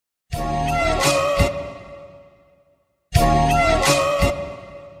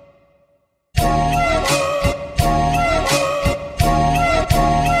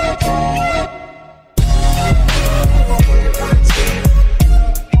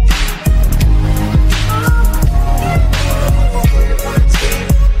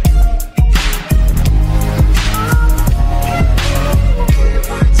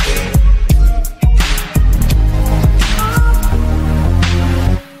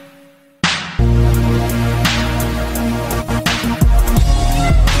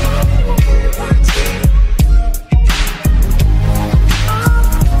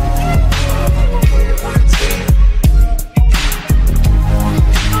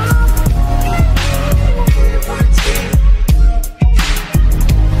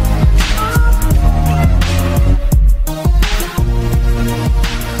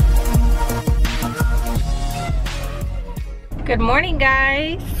morning,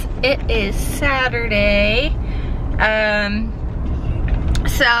 guys. It is Saturday.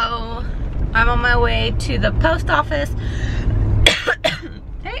 So I'm on my way to the post office.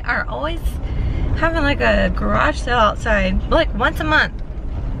 They are always having like a garage sale outside, like once a month.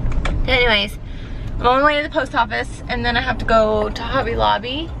 Anyways, I'm on my way to the post office, and then I have to go to Hobby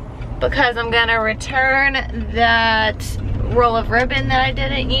Lobby because I'm gonna return that roll of ribbon that I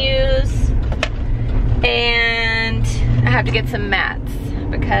didn't use, and I have to get some mats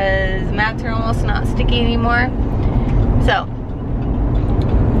because mats are almost not sticky anymore. So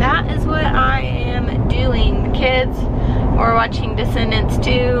that is what I am doing. The kids were watching Descendants 2.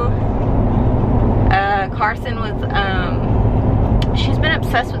 Carsyn was she's been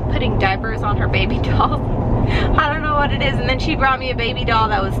obsessed with putting diapers on her baby dolls. I don't know what it is. And then she brought me a baby doll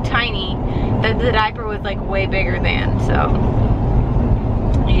that was tiny, that the diaper was like way bigger than. So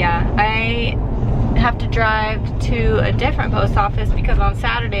yeah, I have to drive to a different post office because on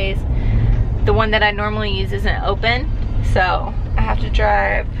Saturdays the one that I normally use isn't open. So I have to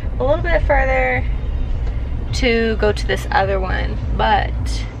drive a little bit further to go to this other one. But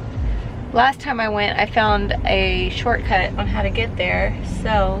last time I went, I found a shortcut on how to get there,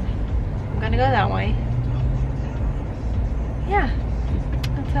 so I'm gonna go that way. Yeah,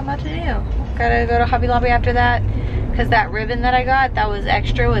 that's what I'm about to do. Gotta go to Hobby Lobby after that, because that ribbon that I got that was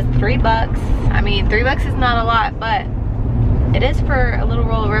extra was $3. I mean, $3 is not a lot, but it is for a little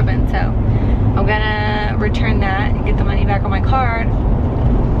roll of ribbon, so I'm gonna return that and get the money back on my card,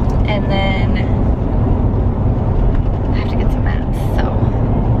 and then I have to get some mats. So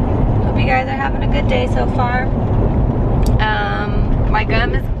hope you guys are having a good day so far. My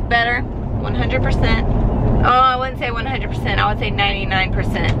gum is better, 100%. Oh, I wouldn't say 100%, I would say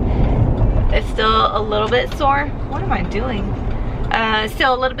 99%. It's still a little bit sore. What am I doing?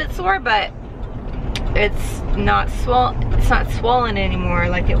 Still a little bit sore, but it's not swollen anymore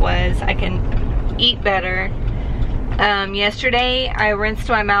like it was. I can eat better. Yesterday I rinsed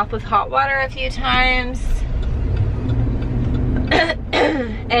my mouth with hot water a few times.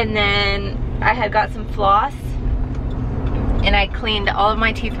 And then I had got some floss, and I cleaned all of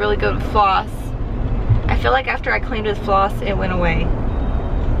my teeth really good with floss. I feel like after I cleaned with floss, it went away.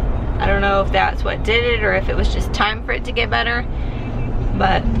 I don't know if that's what did it or if it was just time for it to get better.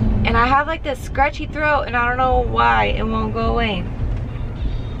 But, and I have like this scratchy throat, and I don't know why it won't go away.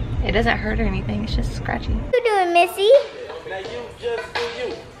 It doesn't hurt or anything, it's just scratchy. What you doing, Missy? Now you just do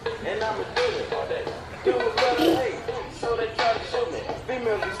you, and I'ma do it all day. Do it for the hate, so they try to shoot me.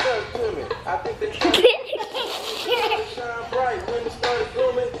 Females be stuck to me. I think they try to shine bright when it started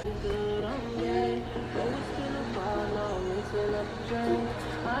booming.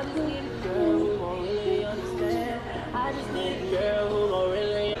 I just need a girl who won't really understand. I just need a girl who won't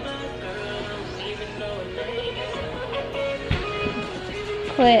really understand.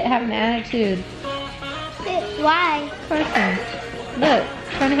 Quit having attitude. Why? Person. Look,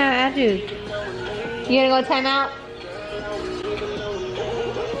 trying to have attitude. You gonna go time out?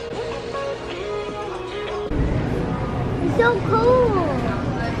 It's so cool.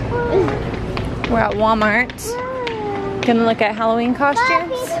 We're at Walmart. Gonna look at Halloween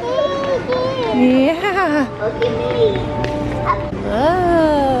costumes. Yeah. Look at me.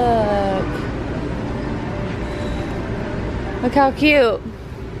 Look how cute.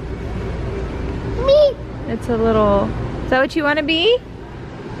 Me. It's a little, is that what you want to be?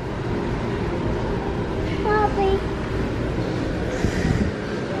 Bobby.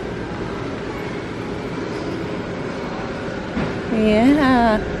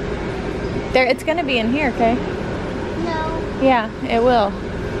 Yeah. There, it's gonna be in here, okay? No. Yeah, it will.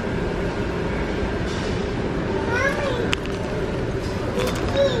 Mommy.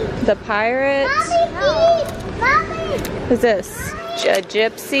 The pirate. Mommy, Mommy. Who's this? A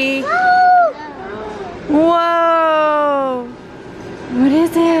gypsy? No. Whoa! What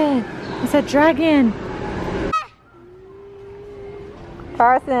is it? It's a dragon.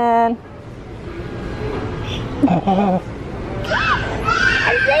 Carsyn. I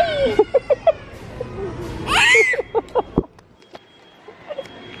see.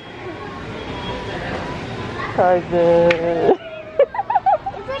 Carsyn.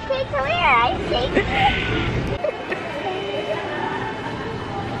 It's okay, come here, I see.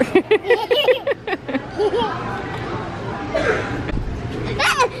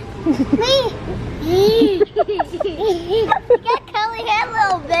 Me. You got curly hair,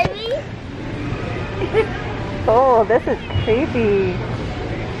 little baby. Oh, this is creepy.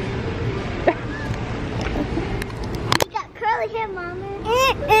 You got curly hair, Mama.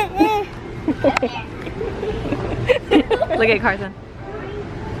 Look at Carsyn.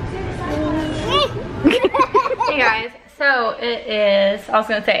 Hey guys, So it is, I was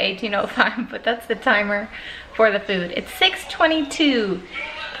gonna say 18:05, but that's the timer for the food. It's 6:22.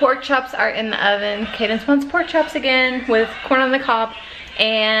 Pork chops are in the oven. Kaedynce wants pork chops again with corn on the cob.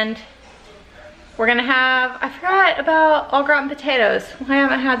 And we're gonna have, I forgot about au gratin potatoes. I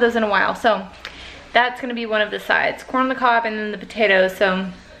haven't had those in a while. So that's gonna be one of the sides. Corn on the cob and then the potatoes. So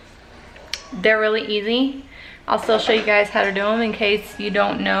they're really easy. I'll still show you guys how to do them in case you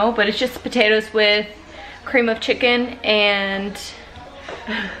don't know. But it's just potatoes with cream of chicken and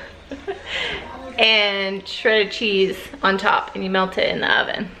and shredded cheese on top, and you melt it in the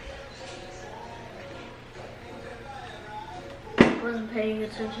oven. I wasn't paying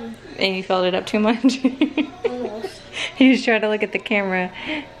attention. And you filled it up too much? Almost. He was trying to look at the camera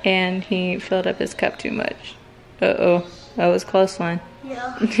and he filled up his cup too much. Uh-oh, that was a close one.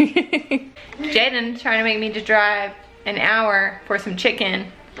 Yeah. Jaden's trying to make me to drive an hour for some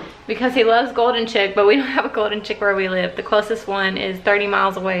chicken because he loves golden chick, but we don't have a golden chick where we live. The closest one is 30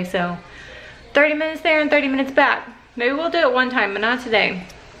 miles away, so 30 minutes there and 30 minutes back. Maybe we'll do it one time, but not today.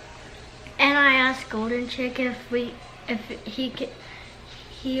 And I asked Golden Chick if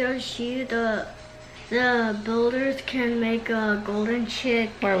he or she, the builders, can make a Golden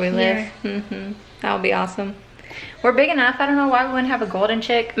Chick Where we live. That would be awesome. We're big enough. I don't know why we wouldn't have a golden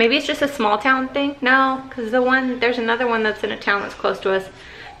chick. Maybe it's just a small town thing. No, because there's another one that's in a town that's close to us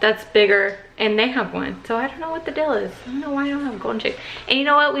that's bigger, and they have one. So I don't know what the deal is. I don't know why I don't have a golden chick. And you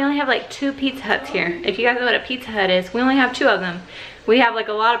know what? We only have like 2 Pizza Huts here. If you guys know what a Pizza Hut is, we only have 2 of them. We have like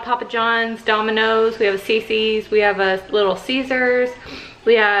a lot of Papa John's, Domino's, we have a CC's, we have a Little Caesars,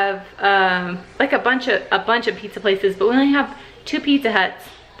 we have like a bunch of pizza places, but we only have 2 Pizza Huts.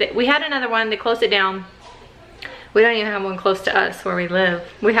 We had another one, they closed it down. We don't even have one close to us where we live.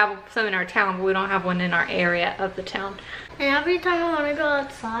 We have some in our town, but we don't have one in our area of the town. And every time I want to go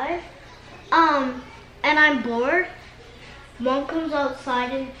outside, and I'm bored, Mom comes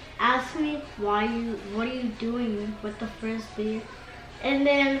outside and asks me, what are you doing with the frisbee? And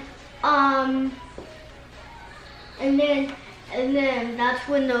then that's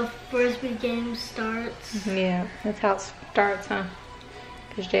when the frisbee game starts. Yeah, that's how it starts, huh?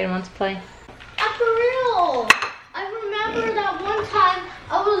 Because Jaden wants to play. For real! I remember that one time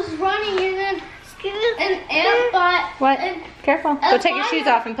I was running and then an ant bite. What? Careful. Go take your shoes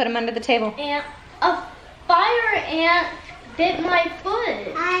off and put them under the table. And a fire ant bit my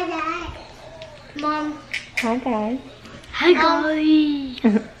foot. Hi, Dad. Mom. Hi, guys. Hi, guys.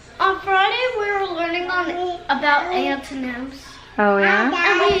 On Friday, we were learning about antonyms. Oh, yeah?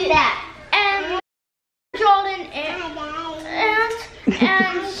 And Jordan and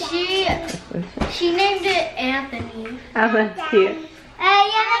she named it Anthony. Oh, that's cute.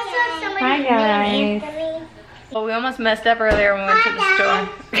 Hi, guys. Well, we almost messed up earlier when we went to the store.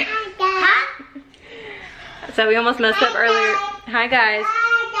 So we almost messed up earlier. Hi, guys.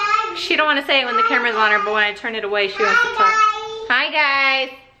 She don't want to say it when the camera's on her, but when I turn it away, she wants to talk. Hi, guys.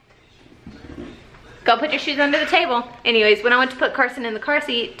 Go put your shoes under the table. Anyways, when I went to put Carsyn in the car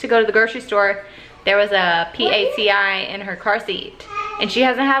seat to go to the grocery store, there was a PACI in her car seat. And she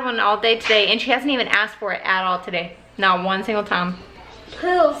hasn't had one all day today, and she hasn't even asked for it at all today. Not one single time.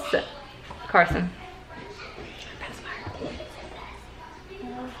 Who? So, Carsyn.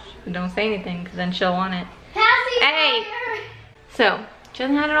 Don't say anything, because then she'll want it. Hey! So, she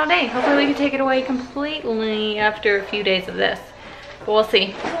hasn't had it all day. Hopefully we can take it away completely after a few days of this. But we'll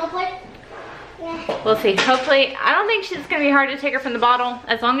see. We'll see. Hopefully, I don't think it's going to be hard to take her from the bottle.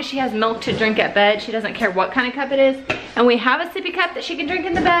 As long as she has milk to drink at bed, she doesn't care what kind of cup it is. And we have a sippy cup that she can drink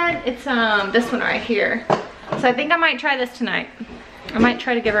in the bed. It's this one right here. So I think I might try this tonight. I might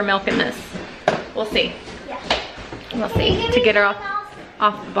try to give her milk in this. We'll see. We'll see. To get her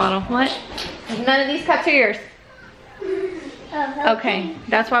off the bottle. What? None of these cups are yours. Okay.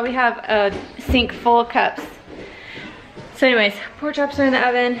 That's why we have a sink full of cups. So anyways, pork chops are in the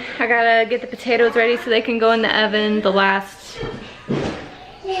oven. I gotta get the potatoes ready so they can go in the oven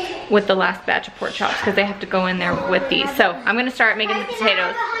with the last batch of pork chops, because they have to go in there with these. So I'm gonna start making the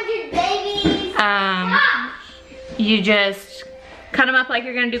potatoes. You just cut them up like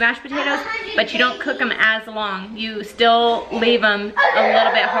you're gonna do mashed potatoes, but you don't cook them as long. You still leave them a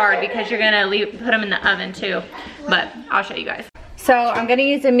little bit hard because you're gonna put them in the oven too. But I'll show you guys. So I'm gonna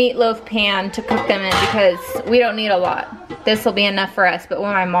use a meatloaf pan to cook them in because we don't need a lot. This will be enough for us. But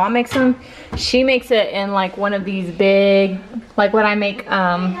when my mom makes them, she makes it in like one of these big, like what I make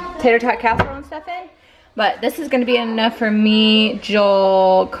tater tot casserole and stuff in. But this is gonna be enough for me,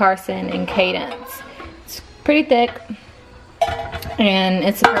 Joel, Carsyn, and Kaedynce. It's pretty thick and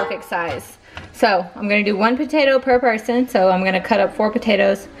it's the perfect size. So I'm gonna do 1 potato per person. So I'm gonna cut up 4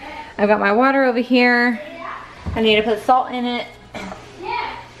 potatoes. I've got my water over here. I need to put salt in it.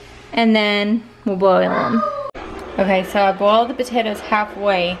 And then we'll boil them. Okay, so I boiled the potatoes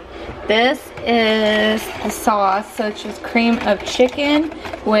halfway. This is the sauce, so it's just cream of chicken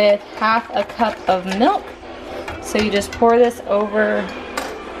with half a cup of milk. So you just pour this over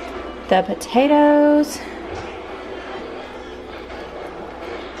the potatoes.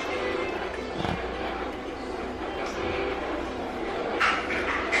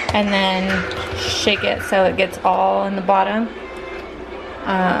 And then shake it so it gets all in the bottom.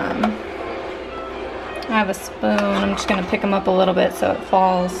 I have a spoon. I'm just gonna pick them up a little bit so it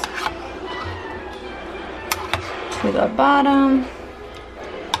falls to the bottom.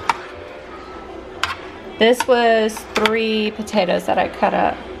 This was 3 potatoes that I cut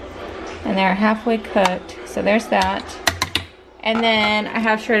up, and they're halfway cooked. So there's that. And then I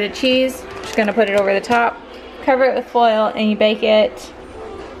have shredded cheese. Just gonna put it over the top, cover it with foil, and you bake it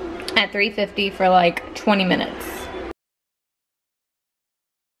at 350 for like 20 minutes.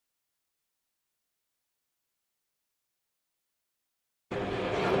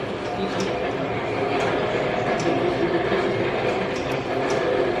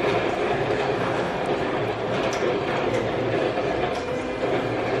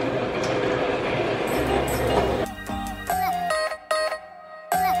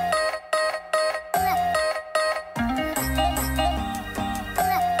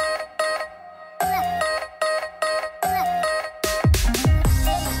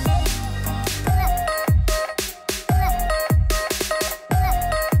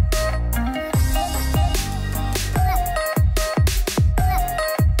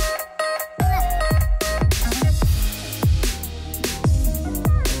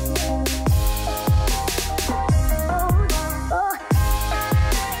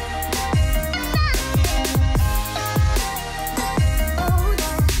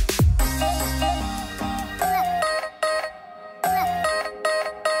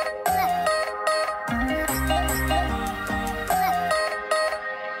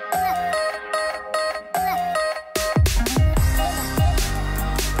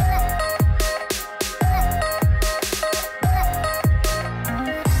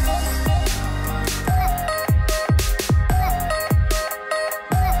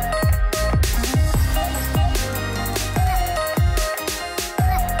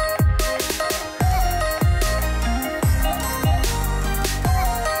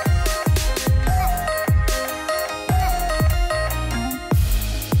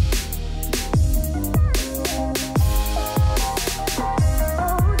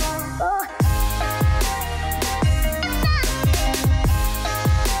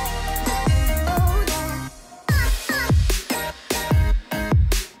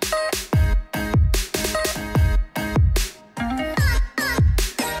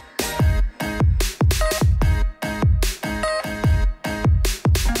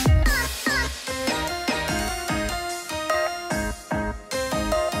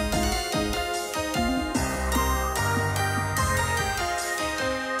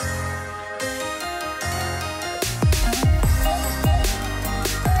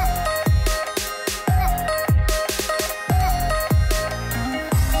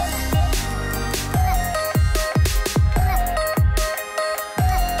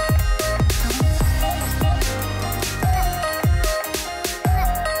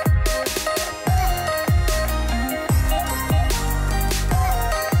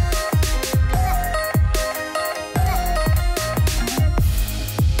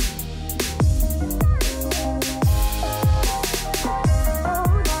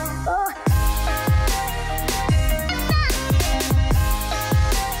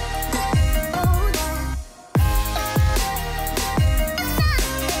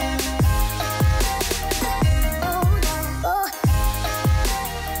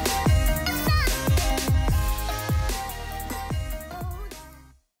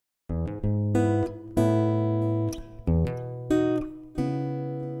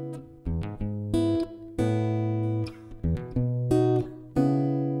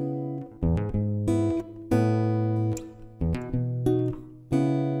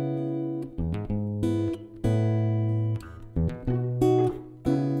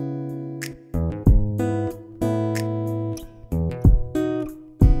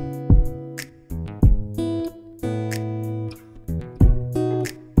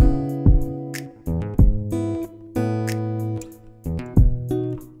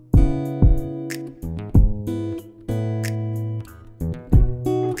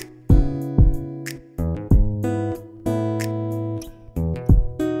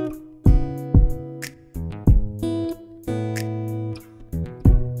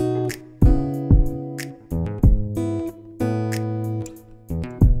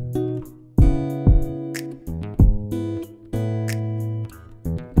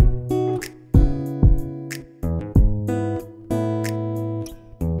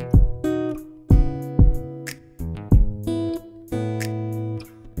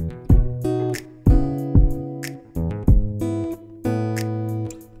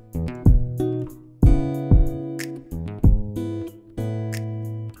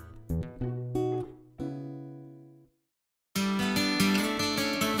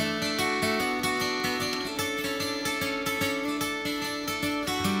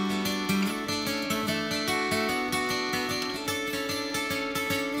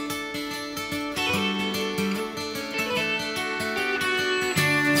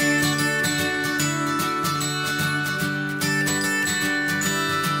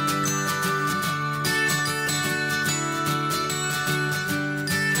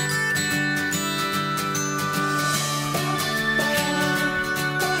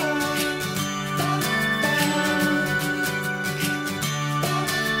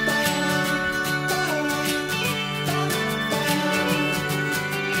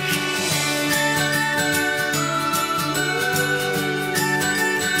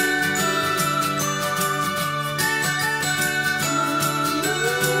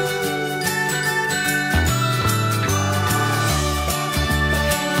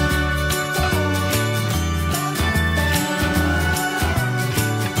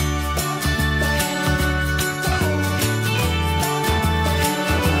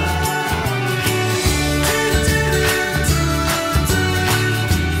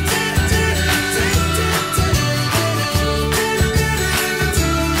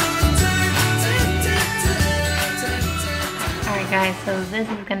 guys, so this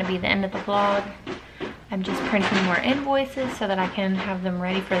is gonna be the end of the vlog. I'm just printing more invoices so that I can have them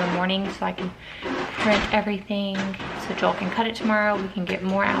ready for the morning, so I can print everything so Joel can cut it tomorrow. We can get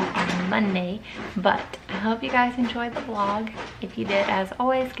more out on Monday. But I hope you guys enjoyed the vlog. If you did, as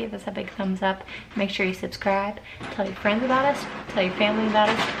always, give us a big thumbs up. Make sure you subscribe. Tell your friends about us. Tell your family about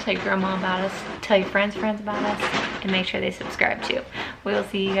us. Tell your grandma about us. Tell your friends about us. And make sure they subscribe too. We will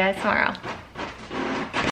see you guys tomorrow.